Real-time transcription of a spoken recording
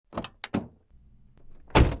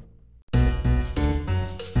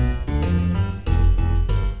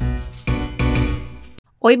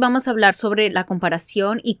Hoy vamos a hablar sobre la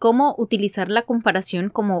comparación y cómo utilizar la comparación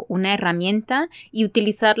como una herramienta y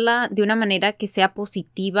utilizarla de una manera que sea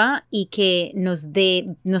positiva y que nos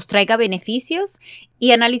traiga beneficios,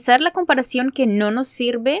 y analizar la comparación que no nos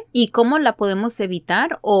sirve y cómo la podemos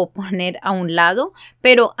evitar o poner a un lado.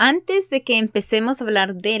 Pero antes de que empecemos a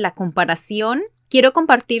hablar de la comparación, quiero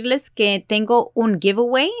compartirles que tengo un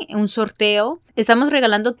giveaway, un sorteo. Estamos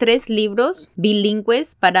regalando 3 libros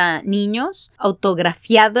bilingües para niños,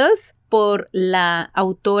 autografiados por la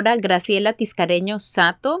autora Graciela Tiscareño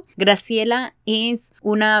Sato. Graciela es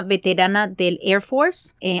una veterana del Air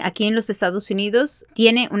Force aquí en los Estados Unidos.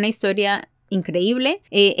 Tiene una historia increíble.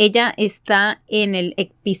 Ella está en el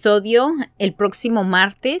episodio el próximo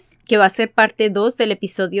martes, que va a ser parte 2 del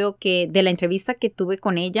episodio de la entrevista que tuve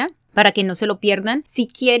con ella, para que no se lo pierdan. Si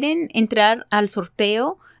quieren entrar al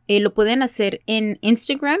sorteo, lo pueden hacer en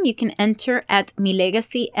Instagram. You can enter at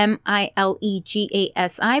milegacy,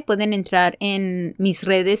 MILEGASI. Pueden entrar en mis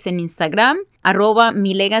redes en Instagram,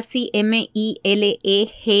 @milegacy,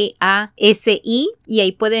 MILEGASI, y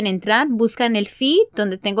ahí pueden entrar, buscan el feed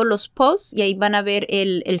donde tengo los posts y ahí van a ver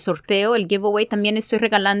el sorteo, el giveaway. También estoy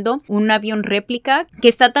regalando un avión réplica que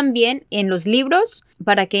está también en los libros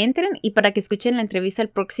para que entren y para que escuchen la entrevista el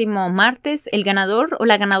próximo martes. El ganador o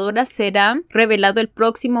la ganadora será revelado el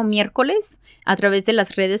próximo miércoles a través de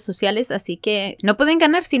las redes sociales, así que no pueden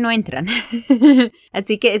ganar si no entran.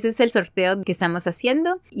 Así que ese es el sorteo que estamos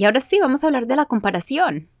haciendo. Y ahora sí, vamos a hablar de la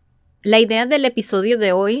comparación. La idea del episodio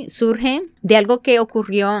de hoy surge de algo que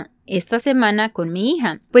ocurrió esta semana con mi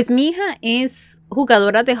hija. Pues mi hija es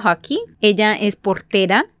jugadora de hockey, ella es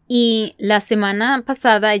portera. Y la semana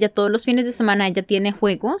pasada, todos los fines de semana, ella tiene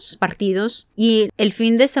juegos, partidos. Y el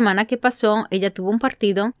fin de semana que pasó, ella tuvo un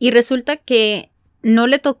partido. Y resulta que no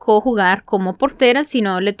le tocó jugar como portera,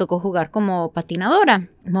 sino le tocó jugar como patinadora,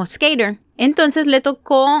 como skater. Entonces le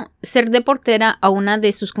tocó ser de portera a una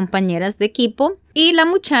de sus compañeras de equipo. Y la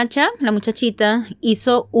muchachita,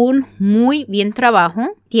 hizo un muy bien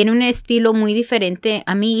trabajo. Tiene un estilo muy diferente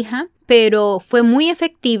a mi hija, pero fue muy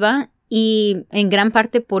efectiva. Y en gran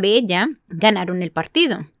parte por ella ganaron el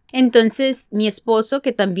partido. Entonces mi esposo,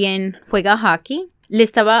 que también juega hockey, le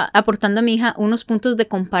estaba aportando a mi hija unos puntos de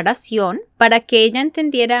comparación para que ella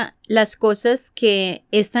entendiera las cosas que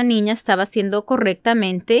esta niña estaba haciendo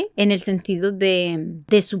correctamente, en el sentido de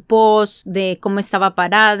su pose, de cómo estaba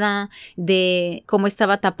parada, de cómo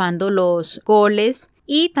estaba tapando los goles.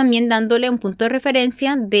 Y también dándole un punto de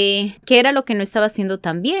referencia de qué era lo que no estaba haciendo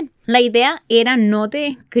tan bien. La idea era no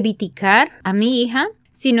de criticar a mi hija,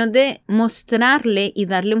 sino de mostrarle y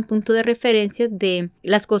darle un punto de referencia de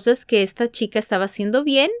las cosas que esta chica estaba haciendo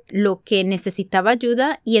bien, lo que necesitaba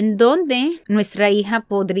ayuda y en dónde nuestra hija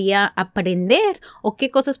podría aprender o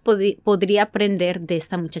qué cosas podría aprender de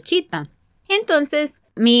esta muchachita. Entonces,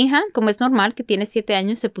 mi hija, como es normal, que tiene 7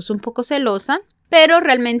 años, se puso un poco celosa. Pero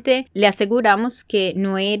realmente le aseguramos que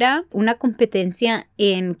no era una competencia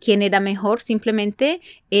en quién era mejor, simplemente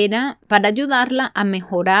era para ayudarla a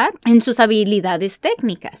mejorar en sus habilidades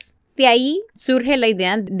técnicas. De ahí surge la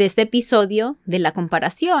idea de este episodio de la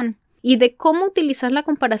comparación y de cómo utilizar la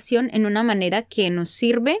comparación en una manera que nos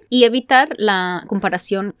sirve y evitar la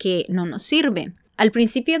comparación que no nos sirve. Al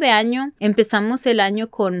principio de año empezamos el año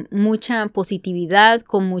con mucha positividad,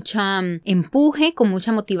 con mucha empuje, con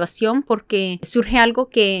mucha motivación, porque surge algo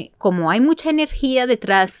que, como hay mucha energía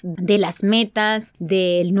detrás de las metas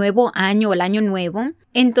del nuevo año, el año nuevo,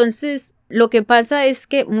 entonces lo que pasa es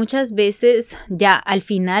que muchas veces ya al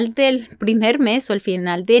final del primer mes o al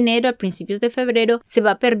final de enero, a principios de febrero, se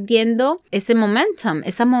va perdiendo ese momentum,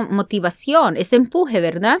 esa motivación, ese empuje,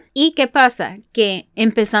 ¿verdad? ¿Y qué pasa? Que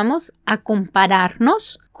empezamos a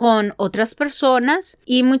compararnos con otras personas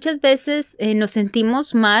y muchas veces nos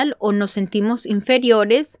sentimos mal o nos sentimos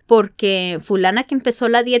inferiores porque fulana que empezó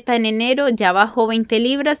la dieta en enero ya bajó 20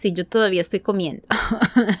 libras y yo todavía estoy comiendo.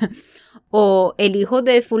 O el hijo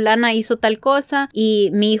de fulana hizo tal cosa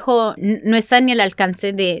y mi hijo no está ni al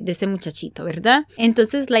alcance de ese muchachito, ¿verdad?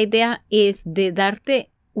 Entonces la idea es de darte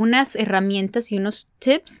unas herramientas y unos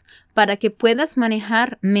tips para que puedas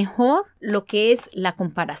manejar mejor lo que es la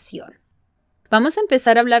comparación. Vamos a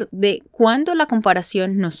empezar a hablar de cuándo la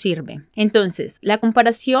comparación nos sirve. Entonces, la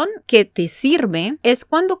comparación que te sirve es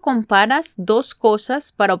cuando comparas dos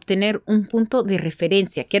cosas para obtener un punto de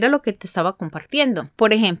referencia, que era lo que te estaba compartiendo.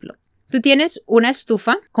 Por ejemplo, tú tienes una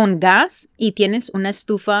estufa con gas y tienes una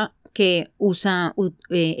estufa que usa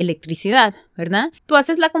electricidad, ¿verdad? Tú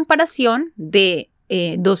haces la comparación de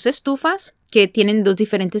 2 estufas que tienen dos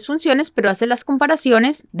diferentes funciones, pero haces las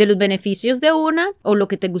comparaciones de los beneficios de una o lo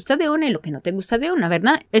que te gusta de una y lo que no te gusta de una,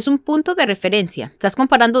 ¿verdad? Es un punto de referencia. Estás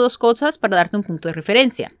comparando dos cosas para darte un punto de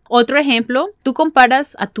referencia. Otro ejemplo, tú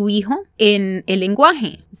comparas a tu hijo en el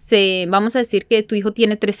lenguaje. Vamos a decir que tu hijo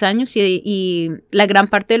tiene 3 años y la gran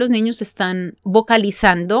parte de los niños están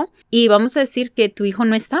vocalizando y vamos a decir que tu hijo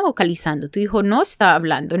no está vocalizando, tu hijo no está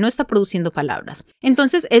hablando, no está produciendo palabras.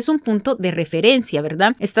 Entonces es un punto de referencia,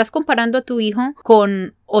 ¿verdad? Estás comparando a tu hijo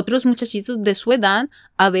con otros muchachitos de su edad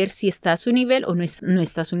a ver si está a su nivel o no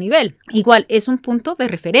está a su nivel. Igual, es un punto de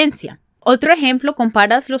referencia. Otro ejemplo,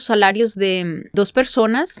 comparas los salarios de 2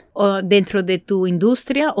 personas dentro de tu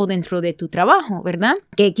industria o dentro de tu trabajo, ¿verdad?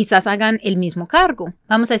 Que quizás hagan el mismo cargo.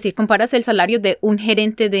 Vamos a decir, comparas el salario de un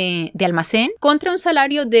gerente de almacén contra un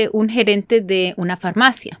salario de un gerente de una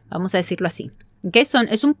farmacia. Vamos a decirlo así. ¿Okay?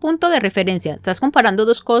 Es un punto de referencia. Estás comparando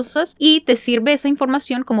 2 cosas y te sirve esa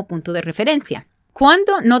información como punto de referencia.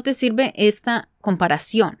 ¿Cuándo no te sirve esta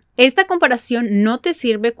comparación? Esta comparación no te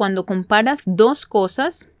sirve cuando comparas 2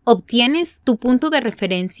 cosas, obtienes tu punto de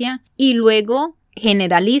referencia y luego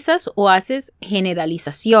generalizas o haces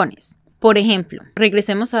generalizaciones. Por ejemplo,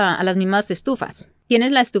 regresemos a las mismas estufas.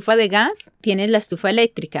 Tienes la estufa de gas, tienes la estufa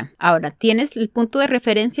eléctrica. Ahora, tienes el punto de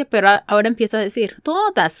referencia, pero ahora empieza a decir,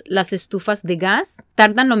 todas las estufas de gas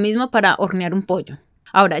tardan lo mismo para hornear un pollo.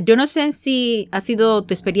 Ahora, yo no sé si ha sido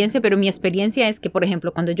tu experiencia, pero mi experiencia es que, por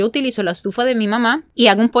ejemplo, cuando yo utilizo la estufa de mi mamá y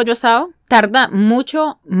hago un pollo asado, tarda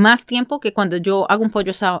mucho más tiempo que cuando yo hago un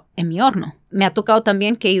pollo asado en mi horno. Me ha tocado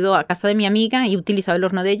también que he ido a casa de mi amiga y he utilizado el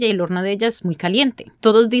horno de ella y el horno de ella es muy caliente.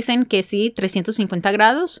 Todos dicen que sí, 350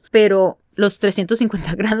 grados, pero los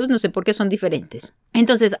 350 grados no sé por qué son diferentes.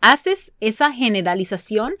 Entonces, haces esa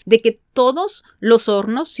generalización de que todos los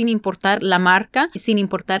hornos, sin importar la marca, sin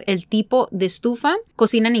importar el tipo de estufa,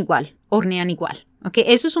 cocinan igual, hornean igual. ¿Okay?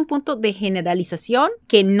 Eso es un punto de generalización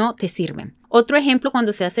que no te sirve. Otro ejemplo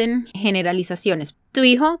cuando se hacen generalizaciones. Tu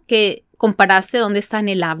hijo que comparaste dónde está en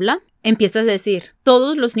el habla, empiezas a decir,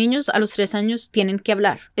 todos los niños a los 3 años tienen que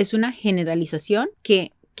hablar. Es una generalización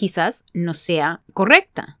que quizás no sea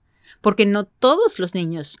correcta, porque no todos los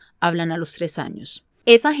niños hablan a los 3 años.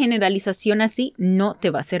 Esa generalización así no te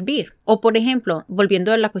va a servir. O por ejemplo,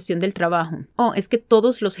 volviendo a la cuestión del trabajo. Es que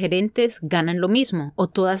todos los gerentes ganan lo mismo o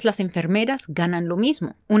todas las enfermeras ganan lo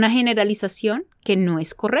mismo. Una generalización que no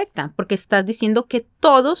es correcta porque estás diciendo que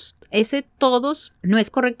todos no es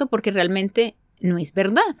correcto porque realmente no es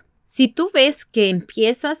verdad. Si tú ves que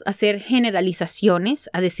empiezas a hacer generalizaciones,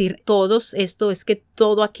 a decir todos esto, es que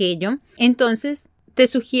todo aquello, entonces te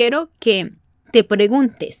sugiero que te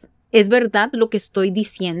preguntes, ¿es verdad lo que estoy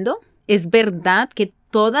diciendo? ¿Es verdad que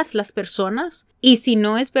todas las personas? Y si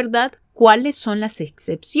no es verdad, ¿cuáles son las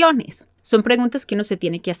excepciones? Son preguntas que uno se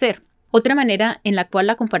tiene que hacer. Otra manera en la cual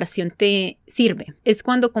la comparación te sirve es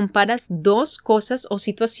cuando comparas 2 cosas o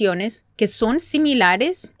situaciones que son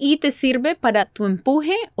similares y te sirve para tu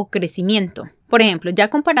empuje o crecimiento. Por ejemplo, ya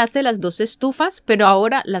comparaste las 2 estufas, pero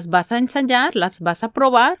ahora las vas a ensayar, las vas a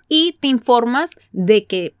probar y te informas de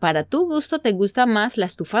que para tu gusto te gusta más la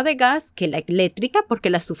estufa de gas que la eléctrica porque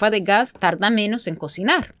la estufa de gas tarda menos en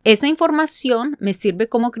cocinar. Esa información me sirve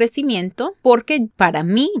como crecimiento porque para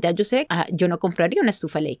mí, ya yo sé, yo no compraría una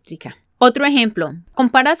estufa eléctrica. Otro ejemplo,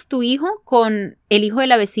 comparas tu hijo con el hijo de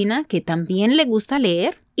la vecina que también le gusta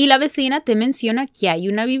leer y la vecina te menciona que hay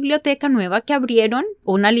una biblioteca nueva que abrieron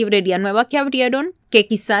o una librería nueva que abrieron que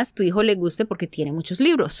quizás tu hijo le guste porque tiene muchos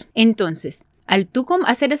libros. Entonces, al tú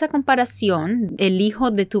hacer esa comparación, el hijo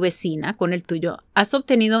de tu vecina con el tuyo, has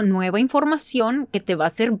obtenido nueva información que te va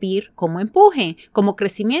a servir como empuje, como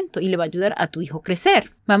crecimiento y le va a ayudar a tu hijo a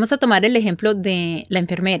crecer. Vamos a tomar el ejemplo de la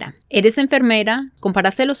enfermera. Eres enfermera,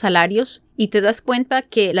 comparaste los salarios y te das cuenta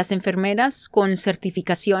que las enfermeras con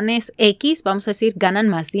certificaciones X, vamos a decir, ganan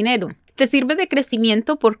más dinero. Te sirve de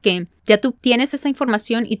crecimiento porque ya tú tienes esa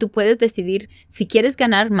información y tú puedes decidir si quieres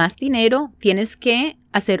ganar más dinero, tienes que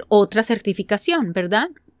hacer otra certificación, ¿verdad?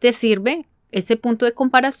 Te sirve ese punto de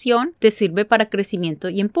comparación, te sirve para crecimiento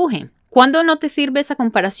y empuje. ¿Cuándo no te sirve esa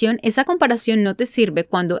comparación? Esa comparación no te sirve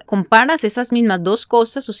cuando comparas esas mismas 2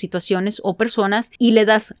 cosas o situaciones o personas y le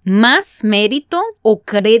das más mérito o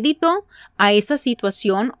crédito a esa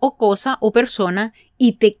situación o cosa o persona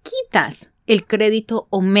y te quitas el crédito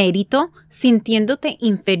o mérito sintiéndote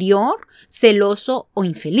inferior, celoso o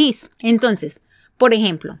infeliz. Entonces, por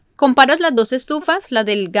ejemplo, comparas las 2 estufas, la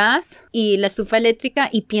del gas y la estufa eléctrica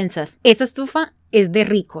y piensas, esa estufa es de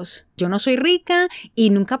ricos. Yo no soy rica y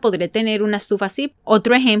nunca podré tener una estufa así.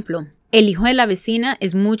 Otro ejemplo, el hijo de la vecina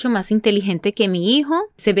es mucho más inteligente que mi hijo,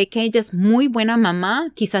 se ve que ella es muy buena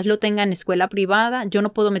mamá, quizás lo tenga en escuela privada, yo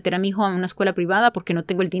no puedo meter a mi hijo a una escuela privada porque no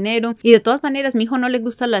tengo el dinero y de todas maneras mi hijo no le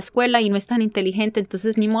gusta la escuela y no es tan inteligente,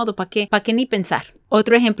 entonces ni modo, ¿para qué ni pensar?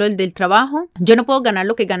 Otro ejemplo, el del trabajo. Yo no puedo ganar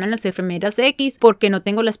lo que ganan las enfermeras X porque no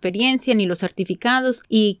tengo la experiencia ni los certificados.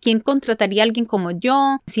 ¿Y quién contrataría a alguien como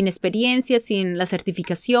yo, sin experiencia, sin las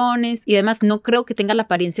certificaciones? Y además no creo que tenga la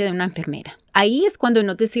apariencia de una enfermera. Ahí es cuando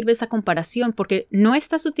no te sirve esa comparación porque no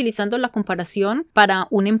estás utilizando la comparación para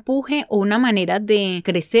un empuje o una manera de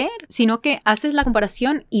crecer, sino que haces la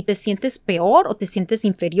comparación y te sientes peor o te sientes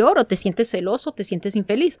inferior o te sientes celoso o te sientes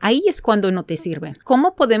infeliz. Ahí es cuando no te sirve.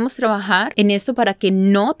 ¿Cómo podemos trabajar en esto para que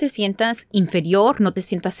no te sientas inferior, no te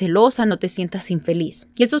sientas celosa, no te sientas infeliz?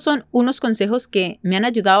 Y estos son unos consejos que me han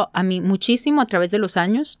ayudado a mí muchísimo a través de los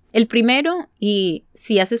años. El primero, y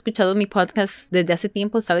si has escuchado mi podcast desde hace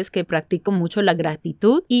tiempo, sabes que practico mucho la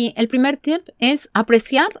gratitud. Y el primer tip es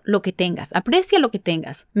apreciar lo que tengas. Aprecia lo que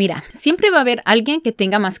tengas. Mira, siempre va a haber alguien que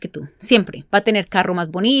tenga más que tú. Siempre. Va a tener carro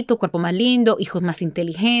más bonito, cuerpo más lindo, hijos más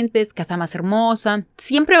inteligentes, casa más hermosa.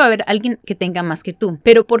 Siempre va a haber alguien que tenga más que tú.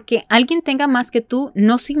 Pero porque alguien tenga más que tú,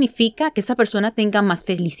 no significa que esa persona tenga más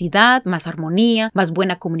felicidad, más armonía, más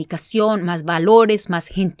buena comunicación, más valores, más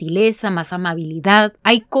gentileza, más amabilidad.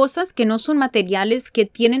 Hay cosas que no son materiales que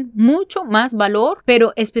tienen mucho más valor,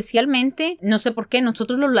 pero especialmente, no sé por qué,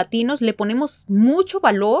 nosotros los latinos le ponemos mucho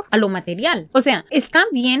valor a lo material. O sea, está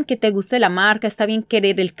bien que te guste la marca, está bien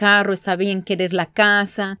querer el carro, está bien querer la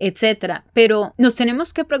casa, etcétera, pero nos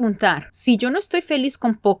tenemos que preguntar, si yo no estoy feliz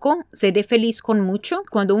con poco, ¿seré feliz con mucho?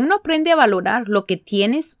 Cuando uno aprende a valorar lo que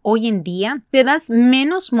tienes hoy en día, te das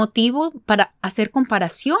menos motivo para hacer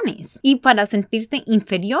comparaciones y para sentirte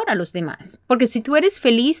inferior a los demás. Porque si tú eres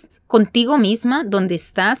feliz contigo misma, donde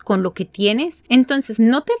estás, con lo que tienes, entonces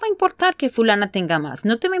no te va a importar que fulana tenga más,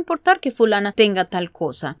 no te va a importar que fulana tenga tal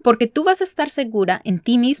cosa, porque tú vas a estar segura en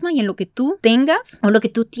ti misma y en lo que tú tengas o lo que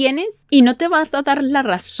tú tienes y no te vas a dar la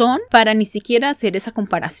razón para ni siquiera hacer esa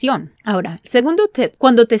comparación. Ahora, segundo tip,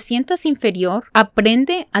 cuando te sientas inferior,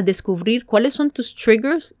 aprende a descubrir cuáles son tus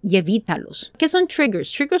triggers y evítalos. ¿Qué son triggers?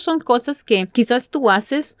 Triggers son cosas que quizás tú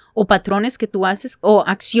haces o patrones que tú haces o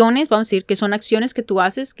acciones, vamos a decir que son acciones que tú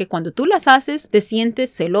haces que cuando tú las haces te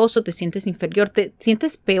sientes celoso, te sientes inferior, te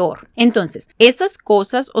sientes peor. Entonces, esas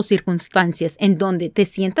cosas o circunstancias en donde te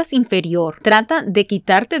sientas inferior, trata de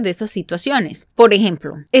quitarte de esas situaciones. Por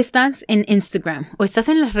ejemplo, estás en Instagram o estás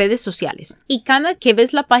en las redes sociales y cada que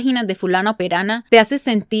ves la página de fulana o perana te hace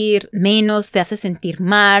sentir menos, te hace sentir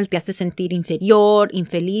mal, te hace sentir inferior,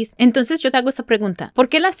 infeliz. Entonces yo te hago esta pregunta, ¿por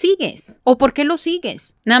qué la sigues? ¿O por qué lo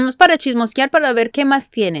sigues? ¿Nada más para chismosquear, para ver qué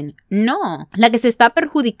más tienen? No, la que se está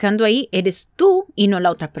perjudicando ahí eres tú y no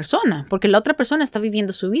la otra persona, porque la otra persona está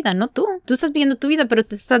viviendo su vida, no tú. Tú estás viviendo tu vida, pero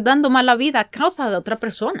te estás dando mala vida a causa de otra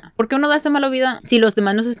persona. ¿Por qué uno da esa mala vida si los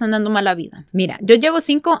demás nos están dando mala vida? Mira, yo llevo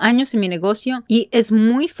 5 años en mi negocio y es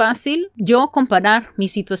muy fácil yo comparar mi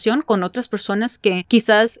situación con otras personas que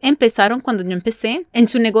quizás empezaron cuando yo empecé. En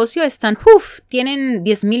su negocio están, tienen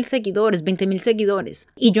 10,000 seguidores, 20,000 seguidores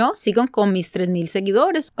y yo sigo con mis 3,000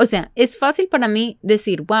 seguidores. O sea, es fácil para mí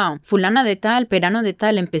decir, wow, fulana de tal, perano de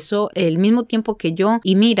tal empezó el mismo tiempo que yo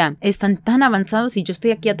y mira, están tan avanzados y yo estoy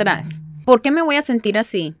aquí atrás. ¿Por qué me voy a sentir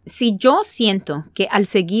así? Si yo siento que al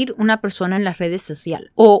seguir una persona en las redes sociales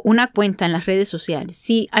o una cuenta en las redes sociales,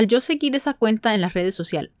 si al yo seguir esa cuenta en las redes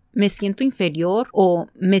sociales me siento inferior o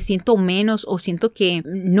me siento menos o siento que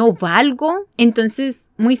no valgo, entonces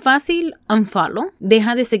muy fácil, unfollow,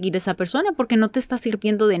 deja de seguir a esa persona porque no te está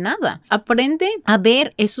sirviendo de nada. Aprende a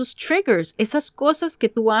ver esos triggers, esas cosas que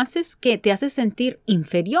tú haces que te hace sentir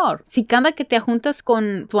inferior. Si cada que te juntas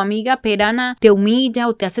con tu amiga perana te humilla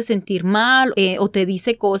o te hace sentir mal o te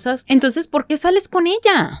dice cosas, entonces ¿por qué sales con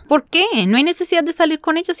ella? ¿Por qué? No hay necesidad de salir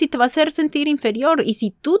con ella si te va a hacer sentir inferior y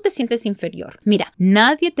si tú te sientes inferior. Mira,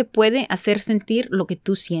 nadie te puede hacer sentir lo que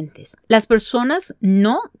tú sientes. Las personas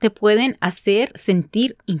no te pueden hacer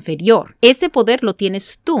sentir inferior. Ese poder lo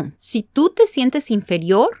tienes tú. Si tú te sientes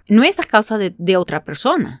inferior, no es a causa de otra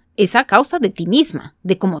persona. Es a causa de ti misma,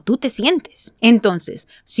 de cómo tú te sientes. Entonces,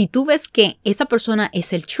 si tú ves que esa persona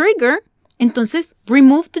es el trigger, entonces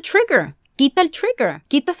remove the trigger. Quita el trigger,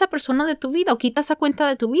 quita esa persona de tu vida o quita esa cuenta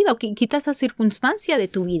de tu vida o quita esa circunstancia de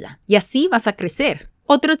tu vida. Y así vas a crecer.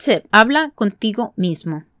 Otro tip, habla contigo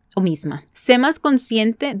mismo o misma. Sé más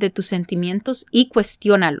consciente de tus sentimientos y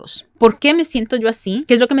cuestiónalos. ¿Por qué me siento yo así?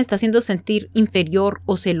 ¿Qué es lo que me está haciendo sentir inferior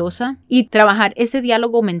o celosa? Y trabajar ese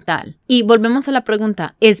diálogo mental. Y volvemos a la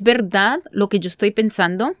pregunta, ¿es verdad lo que yo estoy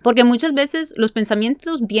pensando? Porque muchas veces los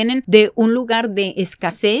pensamientos vienen de un lugar de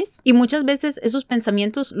escasez y muchas veces esos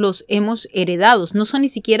pensamientos los hemos heredado. No son ni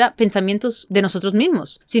siquiera pensamientos de nosotros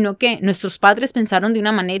mismos, sino que nuestros padres pensaron de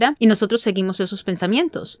una manera y nosotros seguimos esos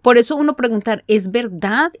pensamientos. Por eso uno preguntar, ¿es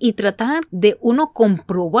verdad? Y tratar de uno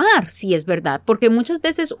comprobar si es verdad. Porque muchas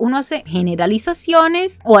veces uno hace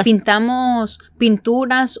generalizaciones o pintamos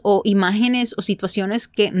pinturas o imágenes o situaciones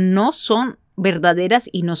que no son verdaderas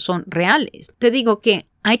y no son reales. Te digo que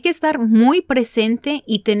hay que estar muy presente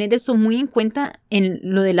y tener esto muy en cuenta en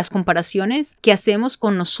lo de las comparaciones que hacemos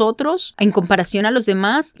con nosotros en comparación a los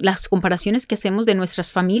demás, las comparaciones que hacemos de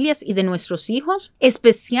nuestras familias y de nuestros hijos,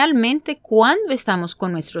 especialmente cuando estamos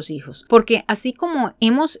con nuestros hijos. Porque así como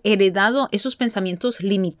hemos heredado esos pensamientos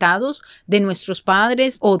limitados de nuestros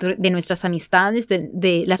padres o de nuestras amistades,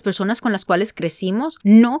 de las personas con las cuales crecimos,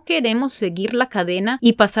 no queremos seguir la cadena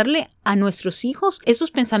y pasarle a nuestros hijos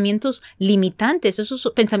esos pensamientos limitantes,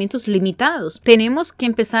 esos pensamientos limitados. Tenemos que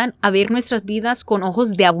empezar a ver nuestras vidas con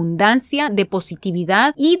ojos de abundancia, de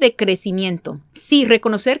positividad y de crecimiento. Sí,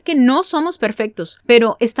 reconocer que no somos perfectos,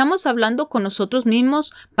 pero estamos hablando con nosotros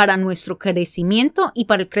mismos para nuestro crecimiento y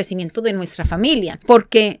para el crecimiento de nuestra familia,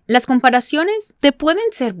 porque las comparaciones te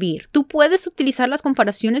pueden servir. Tú puedes utilizar las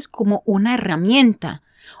comparaciones como una herramienta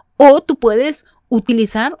o tú puedes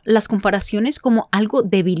utilizar las comparaciones como algo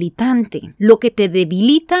debilitante. Lo que te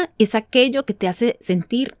debilita es aquello que te hace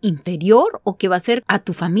sentir inferior o que va a hacer a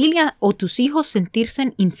tu familia o tus hijos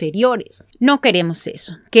sentirse inferiores. No queremos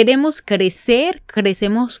eso. Queremos crecer,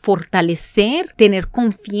 queremos fortalecer, tener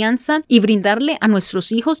confianza y brindarle a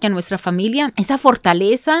nuestros hijos y a nuestra familia esa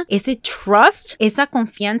fortaleza, ese trust, esa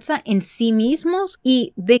confianza en sí mismos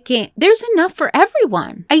y de que there's enough for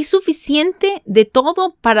everyone. Hay suficiente de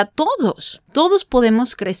todo para todos. Todos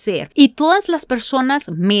podemos crecer y todas las personas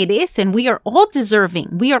merecen. We are all deserving.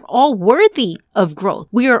 We are all worthy of growth.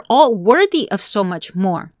 We are all worthy of so much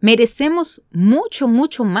more. Merecemos mucho,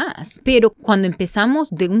 mucho más. Pero cuando empezamos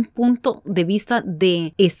de un punto de vista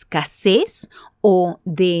de escasez o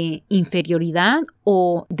de inferioridad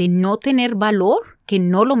o de no tener valor, que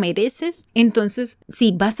no lo mereces, entonces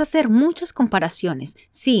sí, vas a hacer muchas comparaciones,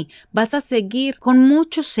 sí, vas a seguir con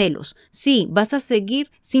muchos celos, sí, vas a seguir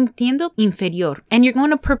sintiendo inferior, and you're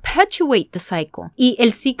going to perpetuate the cycle. Y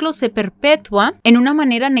el ciclo se perpetúa en una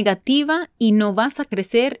manera negativa y no vas a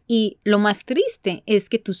crecer, y lo más triste es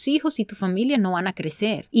que tus hijos y tu familia no van a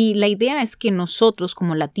crecer. Y la idea es que nosotros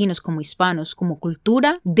como latinos, como hispanos, como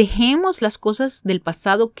cultura, dejemos las cosas del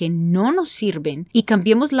pasado que no nos sirven y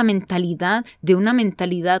cambiemos la mentalidad de una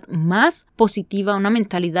mentalidad más positiva, una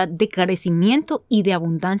mentalidad de crecimiento y de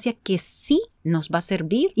abundancia que sí nos va a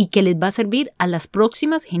servir y que les va a servir a las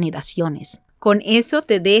próximas generaciones. Con eso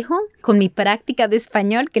te dejo con mi práctica de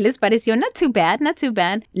español. ¿Qué les pareció? Not too bad, not too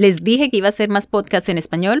bad. Les dije que iba a hacer más podcasts en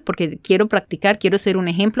español porque quiero practicar, quiero ser un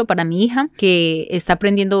ejemplo para mi hija que está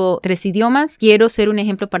aprendiendo 3 idiomas. Quiero ser un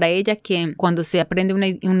ejemplo para ella que cuando se aprende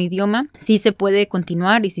un idioma sí se puede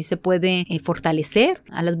continuar y sí se puede fortalecer.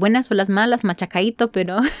 A las buenas o las malas, machacadito,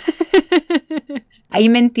 pero... Ahí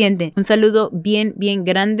me entienden. Un saludo bien, bien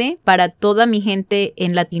grande para toda mi gente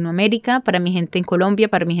en Latinoamérica, para mi gente en Colombia,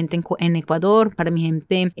 para mi gente en Ecuador, para mi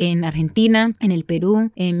gente en Argentina, en el Perú,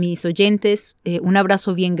 mis oyentes. Un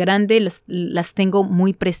abrazo bien grande. Las tengo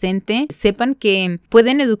muy presente. Sepan que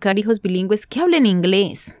pueden educar hijos bilingües que hablen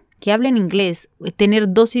inglés. Que hablen inglés.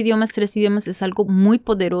 Tener 2 idiomas, 3 idiomas es algo muy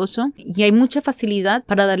poderoso y hay mucha facilidad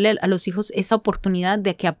para darle a los hijos esa oportunidad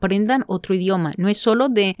de que aprendan otro idioma. No es solo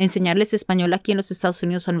de enseñarles español aquí en los Estados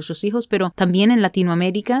Unidos a nuestros hijos, pero también en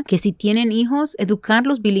Latinoamérica, que si tienen hijos,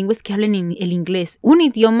 educarlos bilingües que hablen el inglés. Un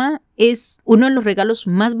idioma es uno de los regalos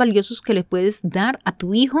más valiosos que le puedes dar a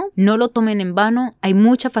tu hijo. No lo tomen en vano. Hay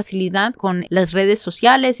mucha facilidad con las redes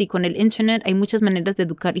sociales y con el internet. Hay muchas maneras de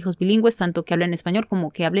educar hijos bilingües, tanto que hablen español como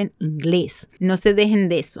que hablen inglés. No se dejen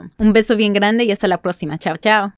de eso. Un beso bien grande y hasta la próxima. Chao, chao.